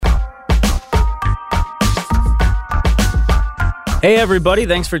Hey everybody,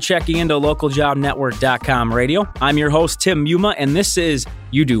 thanks for checking into localjobnetwork.com radio. I'm your host, Tim Muma, and this is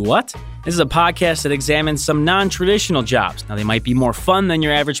You Do What? This is a podcast that examines some non-traditional jobs. Now, they might be more fun than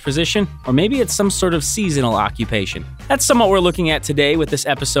your average position, or maybe it's some sort of seasonal occupation. That's somewhat what we're looking at today with this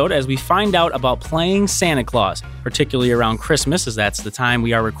episode as we find out about playing Santa Claus, particularly around Christmas, as that's the time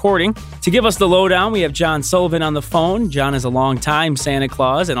we are recording. To give us the lowdown, we have John Sullivan on the phone. John is a longtime Santa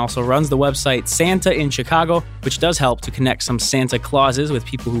Claus and also runs the website Santa in Chicago, which does help to connect some Santa Clauses with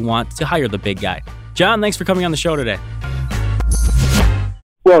people who want to hire the big guy. John, thanks for coming on the show today.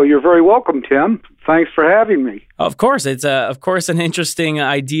 Well, you're very welcome, Tim. Thanks for having me. Of course. It's, of course, an interesting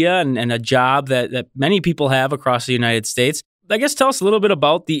idea and a job that many people have across the United States. I guess tell us a little bit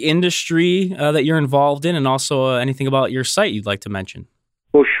about the industry that you're involved in and also anything about your site you'd like to mention.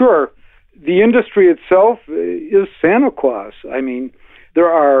 Well, sure. The industry itself is Santa Claus. I mean,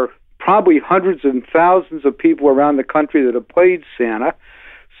 there are probably hundreds and thousands of people around the country that have played Santa.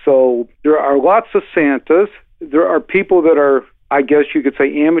 So there are lots of Santas. There are people that are, I guess you could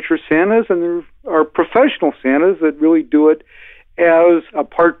say, amateur Santas, and there are professional Santas that really do it as a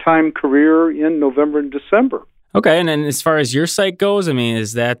part-time career in November and December. Okay, and then as far as your site goes, I mean,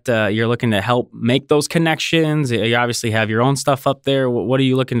 is that you're looking to help make those connections? You obviously have your own stuff up there. What are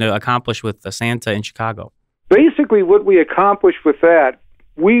you looking to accomplish with the Santa in Chicago? Basically, what we accomplish with that,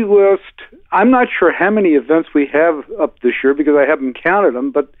 we list, I'm not sure how many events we have up this year because I haven't counted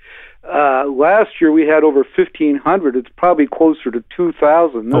them, but last year we had over 1,500. It's probably closer to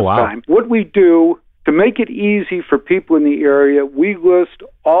 2,000 this time. What we do to make it easy for people in the area, we list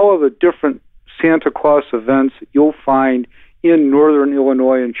all of the different Santa Claus events you'll find in northern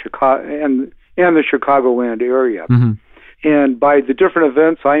Illinois and Chicago and the Chicagoland area. Mm-hmm. And by the different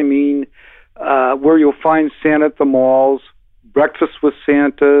events, I mean where you'll find Santa at the malls, breakfast with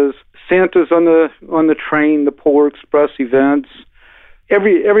Santas, Santas on the train, the Polar Express events.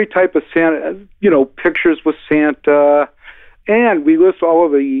 Every type of Santa, pictures with Santa, and we list all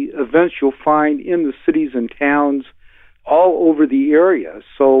of the events you'll find in the cities and towns all over the area.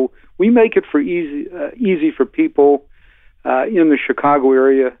 So we make it easy for people in the Chicago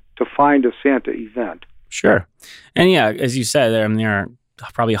area to find a Santa event. Sure. And yeah, as you said, there are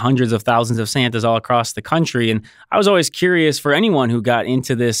probably hundreds of thousands of Santas all across the country. And I was always curious for anyone who got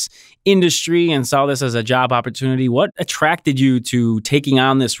into this industry and saw this as a job opportunity, what attracted you to taking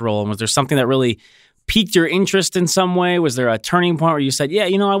on this role? And was there something that really piqued your interest in some way? Was there a turning point where you said, yeah,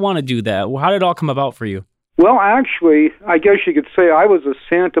 I want to do that? Well, how did it all come about for you? Well, actually, I guess you could say I was a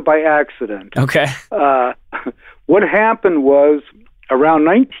Santa by accident. Okay. What happened was around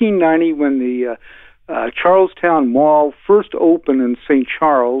 1990 when the Charlestown Mall first opened in St.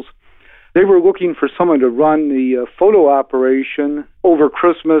 Charles, they were looking for someone to run the photo operation over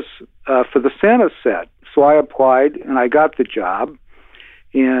Christmas for the Santa set. So I applied, and I got the job.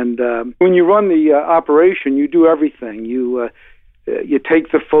 And when you run the operation, you do everything. You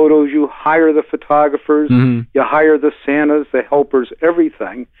take the photos, you hire the photographers, mm-hmm. you hire the Santas, the helpers,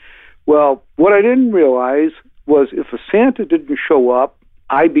 everything. Well, what I didn't realize was if a Santa didn't show up,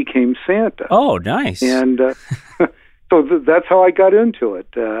 I became Santa. Oh, nice. And so that's how I got into it.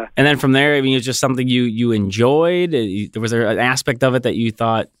 And then from there, I mean, it was just something you enjoyed? Was there an aspect of it that you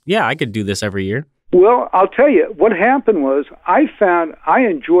thought, yeah, I could do this every year? Well, I'll tell you, what happened was I found I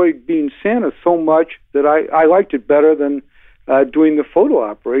enjoyed being Santa so much that I liked it better than doing the photo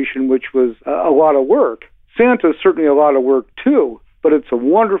operation, which was a lot of work. Santa is certainly a lot of work, too, but it's a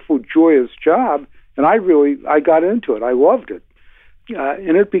wonderful, joyous job, and I got into it. I loved it.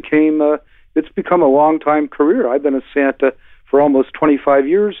 And it's become a long-time career. I've been a Santa for almost 25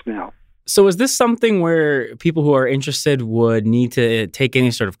 years now. So is this something where people who are interested would need to take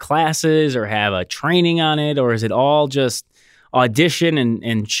any sort of classes or have a training on it, or is it all just audition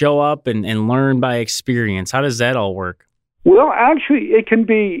and show up and learn by experience? How does that all work? Well, actually, it can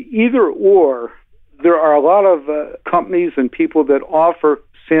be either or. There are a lot of companies and people that offer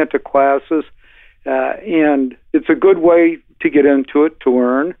Santa classes, and it's a good way to get into it, to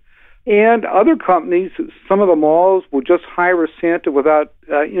learn. And other companies, some of the malls will just hire a Santa without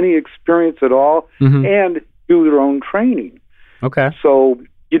any experience at all, mm-hmm. and do their own training. Okay. So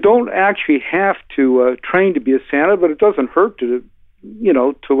you don't actually have to train to be a Santa, but it doesn't hurt to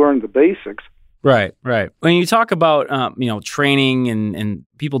learn the basics. Right. When you talk about training and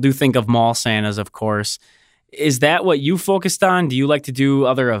people do think of mall Santas, of course. Is that what you focused on? Do you like to do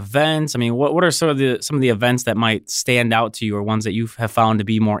other events? I mean, what are some of the events that might stand out to you, or ones that you have found to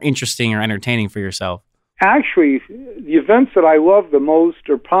be more interesting or entertaining for yourself? Actually, the events that I love the most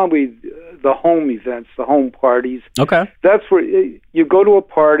are probably the home events, the home parties. Okay. That's where you go to a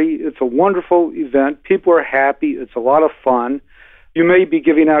party. It's a wonderful event. People are happy. It's a lot of fun. You may be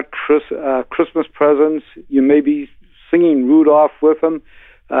giving out Christmas presents. You may be singing Rudolph with them.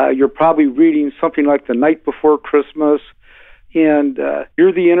 You're probably reading something like The Night Before Christmas, and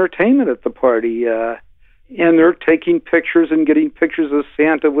you're the entertainment at the party. And they're taking pictures and getting pictures of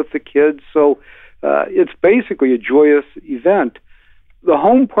Santa with the kids. So it's basically a joyous event. The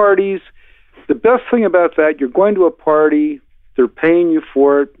home parties, the best thing about that, you're going to a party, they're paying you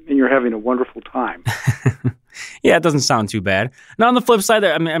for it, and you're having a wonderful time. Yeah, it doesn't sound too bad. Now, on the flip side,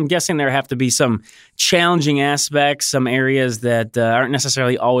 I'm guessing there have to be some challenging aspects, some areas that aren't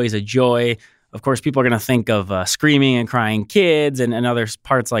necessarily always a joy. Of course, people are going to think of screaming and crying kids and other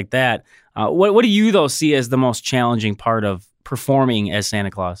parts like that. What do you, though, see as the most challenging part of performing as Santa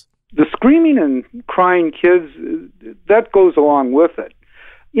Claus? The screaming and crying kids, that goes along with it.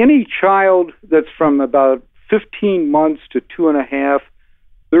 Any child that's from about 15 months to 2.5,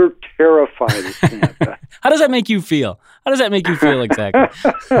 they're terrified of Santa. How does that make you feel? How does that make you feel exactly?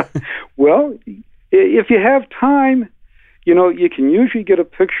 Well, if you have time, you can usually get a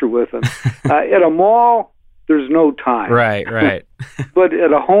picture with them. At a mall, there's no time. Right. But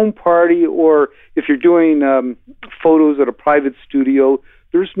at a home party, or if you're doing photos at a private studio,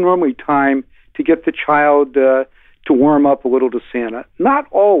 there's normally time to get the child to warm up a little to Santa. Not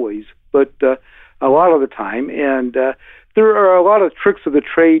always, but a lot of the time. And there are a lot of tricks of the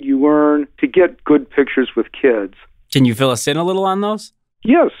trade you learn to get good pictures with kids. Can you fill us in a little on those?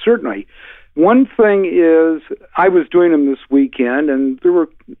 Yes, certainly. One thing is, I was doing them this weekend, and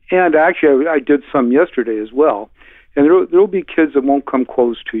actually I did some yesterday as well. And there'll be kids that won't come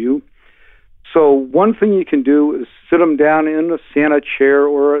close to you. So one thing you can do is sit them down in a Santa chair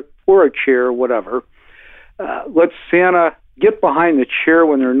or a chair or whatever. Let Santa get behind the chair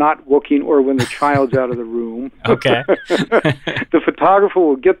when they're not looking or when the child's out of the room. Okay. The photographer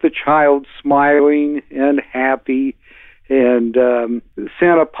will get the child smiling and happy, and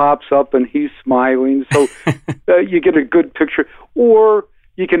Santa pops up and he's smiling. So you get a good picture. Or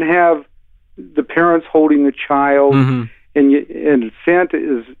you can have the parents holding the child, and Santa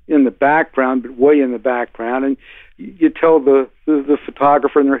is in the background, but way in the background, and you tell the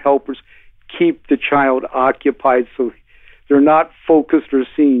photographer and their helpers, keep the child occupied so they're not focused or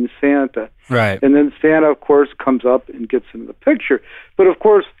seeing Santa. Right. And then Santa, of course, comes up and gets into the picture. But, of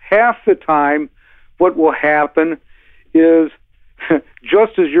course, half the time what will happen is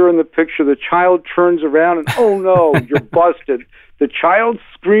just as you're in the picture, the child turns around and, oh, no, you're busted. The child's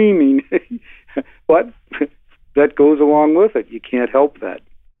screaming. But that goes along with it. You can't help that.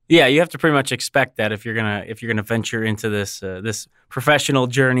 Yeah, you have to pretty much expect that if you're gonna venture into this professional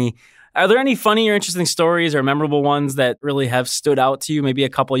journey. Are there any funny or interesting stories or memorable ones that really have stood out to you? Maybe a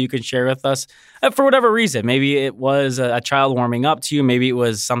couple you could share with us for whatever reason. Maybe it was a child warming up to you. Maybe it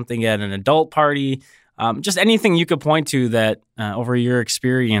was something at an adult party. Just anything you could point to that over your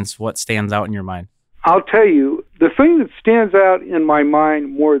experience, what stands out in your mind? I'll tell you, the thing that stands out in my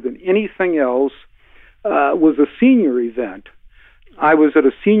mind more than anything else was a senior event. I was at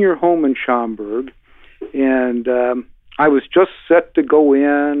a senior home in Schaumburg, and I was just set to go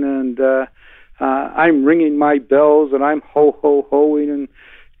in, and I'm ringing my bells, and I'm ho-ho-hoing, and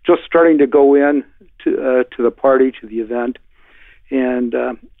just starting to go in to the party, to the event. And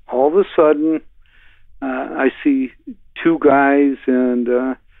all of a sudden, I see two guys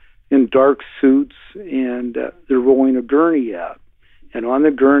in dark suits, and they're rolling a gurney out. And on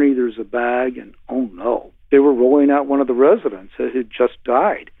the gurney, there's a bag, and oh no, they were rolling out one of the residents that had just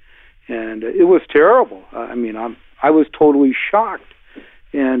died. And it was terrible. I was totally shocked.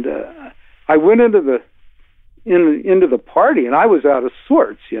 And I went into the party, and I was out of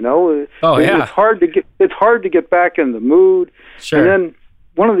sorts, Oh, yeah. It's hard to get back in the mood. Sure. And then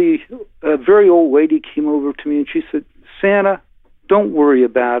one of the very old lady came over to me, and she said, Santa, don't worry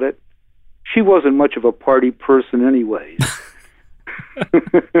about it. She wasn't much of a party person anyways.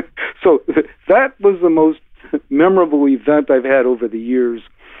 So that was the most memorable event I've had over the years.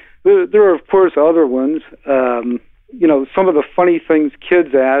 There are, of course, other ones. Some of the funny things kids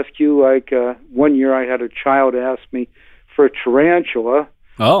ask you, like one year I had a child ask me for a tarantula.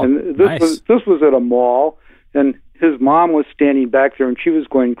 Oh, and this was at a mall, and his mom was standing back there, and she was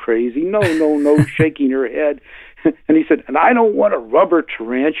going crazy. No, shaking her head. And he said, and I don't want a rubber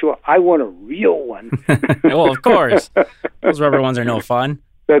tarantula. I want a real one. Well, of course. Those rubber ones are no fun.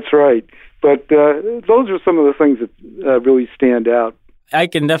 That's right. But those are some of the things that really stand out. I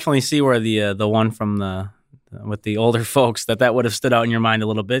can definitely see where the one from with the older folks, that would have stood out in your mind a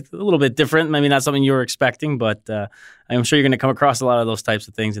little bit different. Maybe not something you were expecting, but I'm sure you're going to come across a lot of those types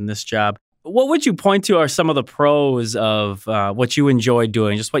of things in this job. What would you point to are some of the pros of what you enjoy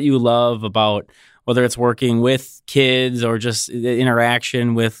doing, just what you love about whether it's working with kids or just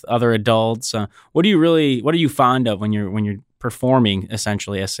interaction with other adults. What are you fond of when you're performing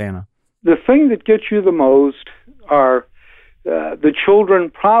essentially as Santa? The thing that gets you the most are the children,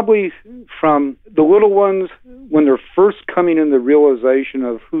 probably from the little ones when they're first coming in the realization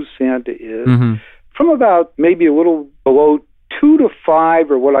of who Santa is, from about maybe a little below 2 to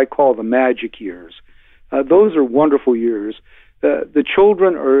 5 are what I call the magic years. Those are wonderful years. The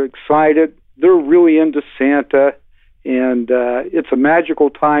children are excited. They're really into Santa, and it's a magical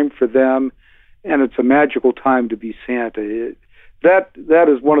time for them, and it's a magical time to be Santa. That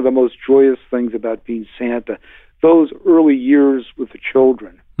is one of the most joyous things about being Santa, those early years with the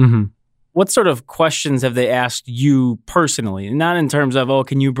children. Mm-hmm. What sort of questions have they asked you personally? Not in terms of,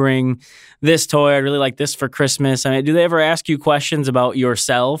 can you bring this toy? I'd really like this for Christmas. I mean, do they ever ask you questions about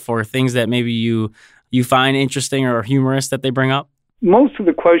yourself or things that maybe you find interesting or humorous that they bring up? Most of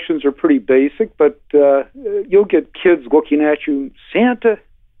the questions are pretty basic, but you'll get kids looking at you, Santa,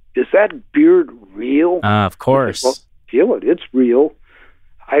 is that beard real? Of course. Well, feel it. It's real.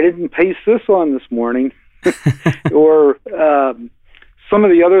 I didn't paste this on this morning. Or some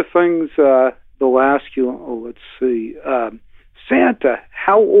of the other things they'll ask you, let's see, Santa,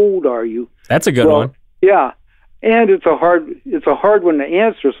 how old are you? That's a good one. Yeah, and it's a hard one to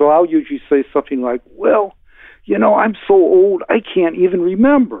answer, so I'll usually say something like, well, I'm so old, I can't even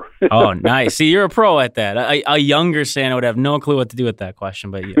remember. Oh, nice. See, you're a pro at that. A younger Santa would have no clue what to do with that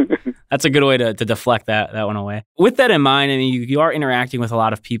question, but that's a good way to deflect that one away. With that in mind, I mean, you are interacting with a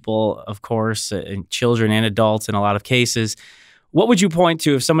lot of people, of course, and children and adults in a lot of cases. What would you point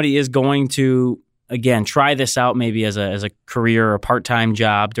to if somebody is going to, again, try this out maybe as a career or part-time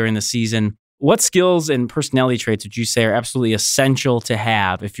job during the season? What skills and personality traits would you say are absolutely essential to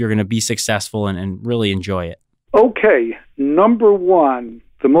have if you're going to be successful and really enjoy it? Okay, number one,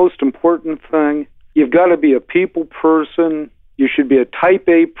 the most important thing, you've got to be a people person. You should be a type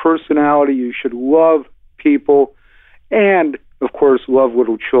A personality. You should love people and, of course, love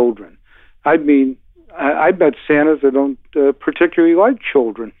little children. I mean, I bet Santas that don't particularly like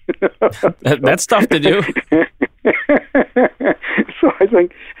children. That's tough to do. So I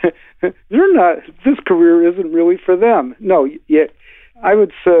think this career isn't really for them. No, I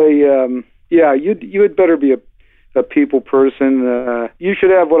would say, you had better be a people person. You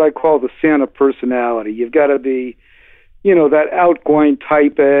should have what I call the Santa personality. You've got to be, that outgoing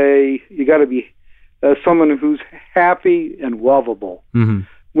type A. You got to be someone who's happy and lovable. Mm-hmm.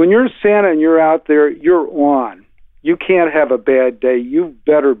 When you're Santa and you're out there, you're on. You can't have a bad day. You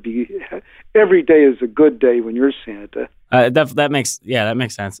better be. Every day is a good day when you're Santa. That makes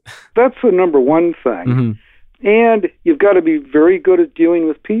sense. That's the number one thing. Mm-hmm. And you've got to be very good at dealing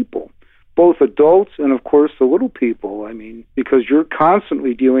with people, both adults and, of course, the little people. I mean, because you're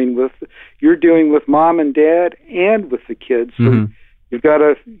constantly dealing with mom and dad and with the kids. So mm-hmm. you've got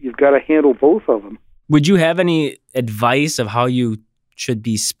to handle both of them. Would you have any advice of how you should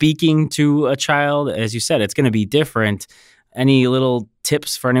be speaking to a child? As you said, it's going to be different. Any little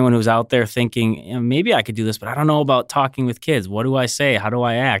tips for anyone who's out there thinking, maybe I could do this, but I don't know about talking with kids. What do I say? How do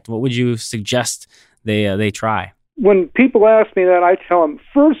I act? What would you suggest they try? When people ask me that, I tell them,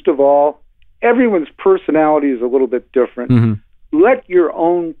 first of all, everyone's personality is a little bit different. Mm-hmm. Let your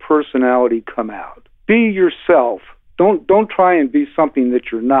own personality come out. Be yourself. Don't try and be something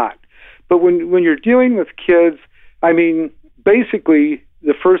that you're not. But when you're dealing with kids, I mean, basically,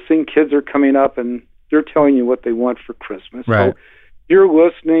 the first thing, kids are coming up and they're telling you what they want for Christmas. Right. So you're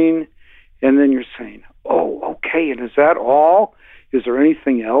listening, and then you're saying, oh, okay, and is that all? Is there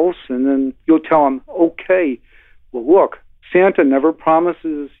anything else? And then you'll tell them, okay, well, look, Santa never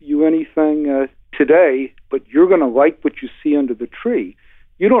promises you anything today, but you're going to like what you see under the tree.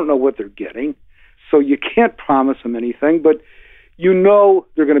 You don't know what they're getting, so you can't promise them anything, but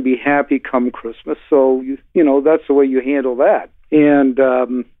they're going to be happy come Christmas, so that's the way you handle that. And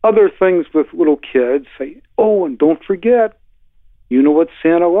other things with little kids, say, oh, and don't forget, you know what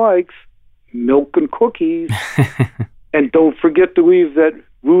Santa likes, milk and cookies. And don't forget to leave that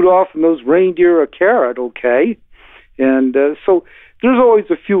Rudolph and those reindeer a carrot, okay? And so there's always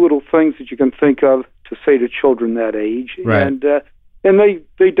a few little things that you can think of to say to children that age. Right. And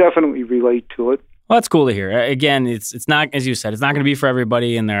they definitely relate to it. Well, that's cool to hear. Again, it's not, as you said, it's not going to be for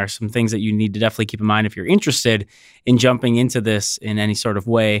everybody, and there are some things that you need to definitely keep in mind if you're interested in jumping into this in any sort of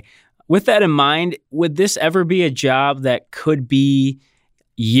way. With that in mind, would this ever be a job that could be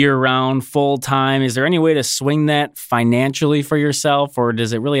year-round, full-time? Is there any way to swing that financially for yourself, or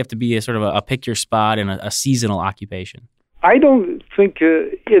does it really have to be a sort of a pick-your-spot and a seasonal occupation? I don't think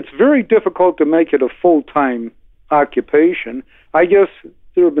it's very difficult to make it a full-time occupation. I guess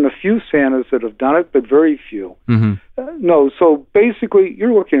there have been a few Santas that have done it, but very few. Mm-hmm. No, so basically,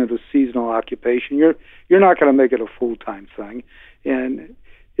 you're looking at a seasonal occupation. You're not going to make it a full-time thing, and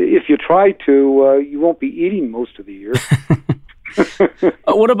if you try to, you won't be eating most of the year.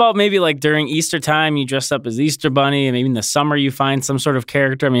 What about maybe like during Easter time, you dress up as Easter Bunny, and maybe in the summer you find some sort of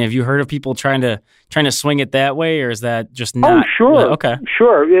character? I mean, have you heard of people trying to swing it that way, or is that just not? Oh, sure. Okay.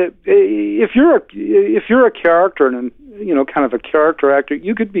 Sure. If you're a character and kind of a character actor,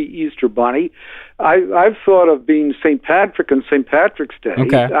 you could be Easter Bunny. I've thought of being St. Patrick on St. Patrick's Day.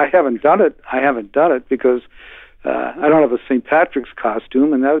 Okay. I haven't done it because I don't have a St. Patrick's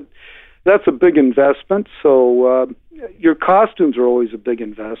costume, and that's a big investment. So your costumes are always a big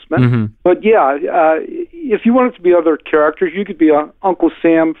investment. Mm-hmm. But yeah, if you wanted to be other characters, you could be Uncle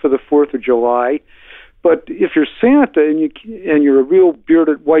Sam for the 4th of July. But if you're Santa and you're a real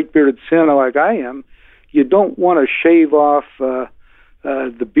white bearded Santa like I am, you don't want to shave off the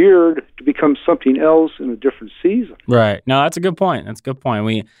beard to become something else in a different season. Right. No, that's a good point.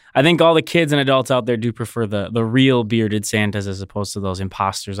 I think all the kids and adults out there do prefer the real bearded Santas as opposed to those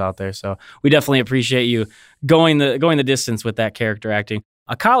imposters out there. So we definitely appreciate you going the distance with that character acting.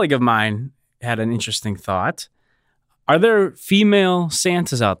 A colleague of mine had an interesting thought. Are there female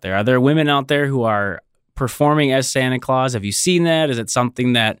Santas out there? Are there women out there who are performing as Santa Claus? Have you seen that? Is it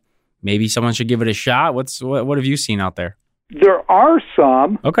something that maybe someone should give it a shot? What have you seen out there? There are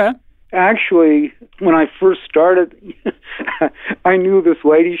some. Okay. Actually, when I first started, I knew this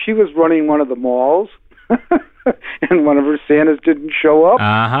lady. She was running one of the malls, and one of her Santas didn't show up.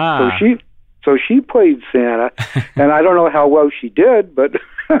 Uh-huh. So she played Santa, and I don't know how well she did, but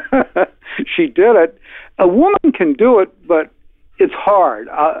she did it. A woman can do it, but it's hard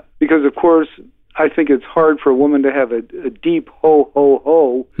because, of course, I think it's hard for a woman to have a deep ho, ho,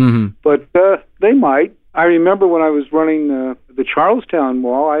 ho, mm-hmm. but they might. I remember when I was running the Charlestown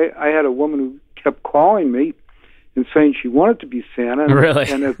Mall, I had a woman who kept calling me and saying she wanted to be Santa. Really?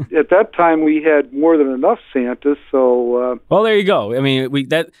 And at that time, we had more than enough Santas, so... well, there you go. I mean,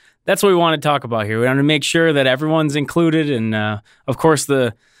 that's what we want to talk about here. We want to make sure that everyone's included, and of course,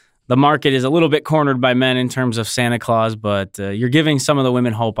 the market is a little bit cornered by men in terms of Santa Claus, but you're giving some of the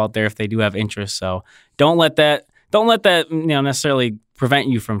women hope out there if they do have interest. So don't let that necessarily prevent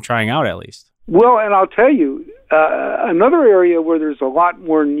you from trying out at least. Well, and I'll tell you, another area where there's a lot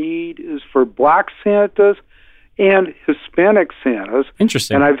more need is for Black Santas and Hispanic Santas.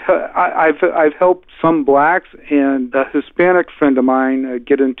 Interesting. And I've helped some blacks and a Hispanic friend of mine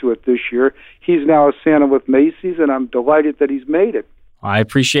get into it this year. He's now a Santa with Macy's, and I'm delighted that he's made it. I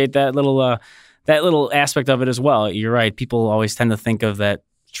appreciate that little aspect of it as well. You're right. People always tend to think of that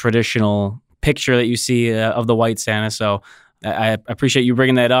traditional picture that you see of the white Santa. So I appreciate you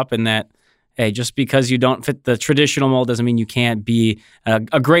bringing that up, and that, hey, just because you don't fit the traditional mold doesn't mean you can't be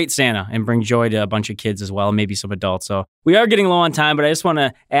a great Santa and bring joy to a bunch of kids as well, maybe some adults. So we are getting low on time, but I just want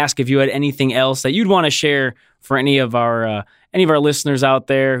to ask if you had anything else that you'd want to share for any of our listeners out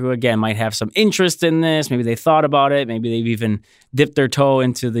there who, again, might have some interest in this. Maybe they thought about it. Maybe they've even dipped their toe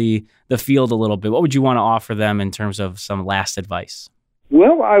into the field a little bit. What would you want to offer them in terms of some last advice?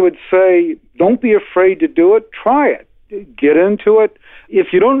 Well, I would say don't be afraid to do it. Try it. Get into it.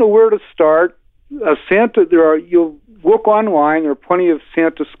 If you don't know where to start, you'll look online. There are plenty of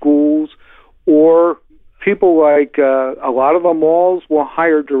Santa schools, or people like a lot of the malls will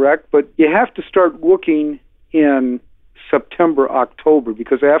hire direct, but you have to start looking in September, October,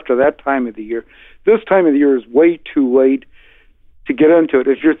 because after that time of the year, this time of the year is way too late to get into it.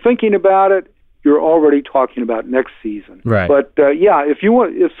 If you're thinking about it, you're already talking about next season. Right. But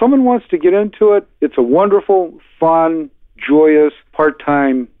if someone wants to get into it, it's a wonderful, fun, joyous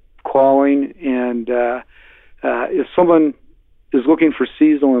part-time calling, and if someone is looking for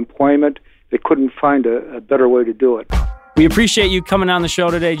seasonal employment, they couldn't find a better way to do it. We appreciate you coming on the show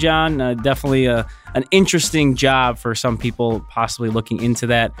today, John. Definitely an interesting job for some people possibly looking into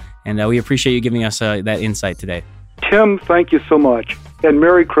that, and we appreciate you giving us that insight today. Tim, thank you so much, and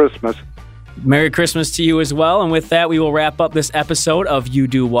Merry Christmas. Merry Christmas to you as well. And with that, we will wrap up this episode of You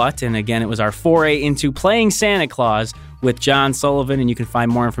Do What. And again, it was our foray into playing Santa Claus with John Sullivan. And you can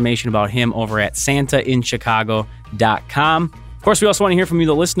find more information about him over at santainchicago.com. Of course, we also want to hear from you,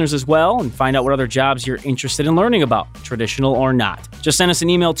 the listeners, as well, and find out what other jobs you're interested in learning about, traditional or not. Just send us an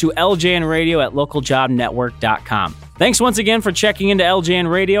email to ljnradio@localjobnetwork.com. Thanks once again for checking into LJN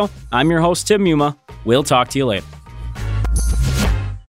Radio. I'm your host, Tim Muma. We'll talk to you later.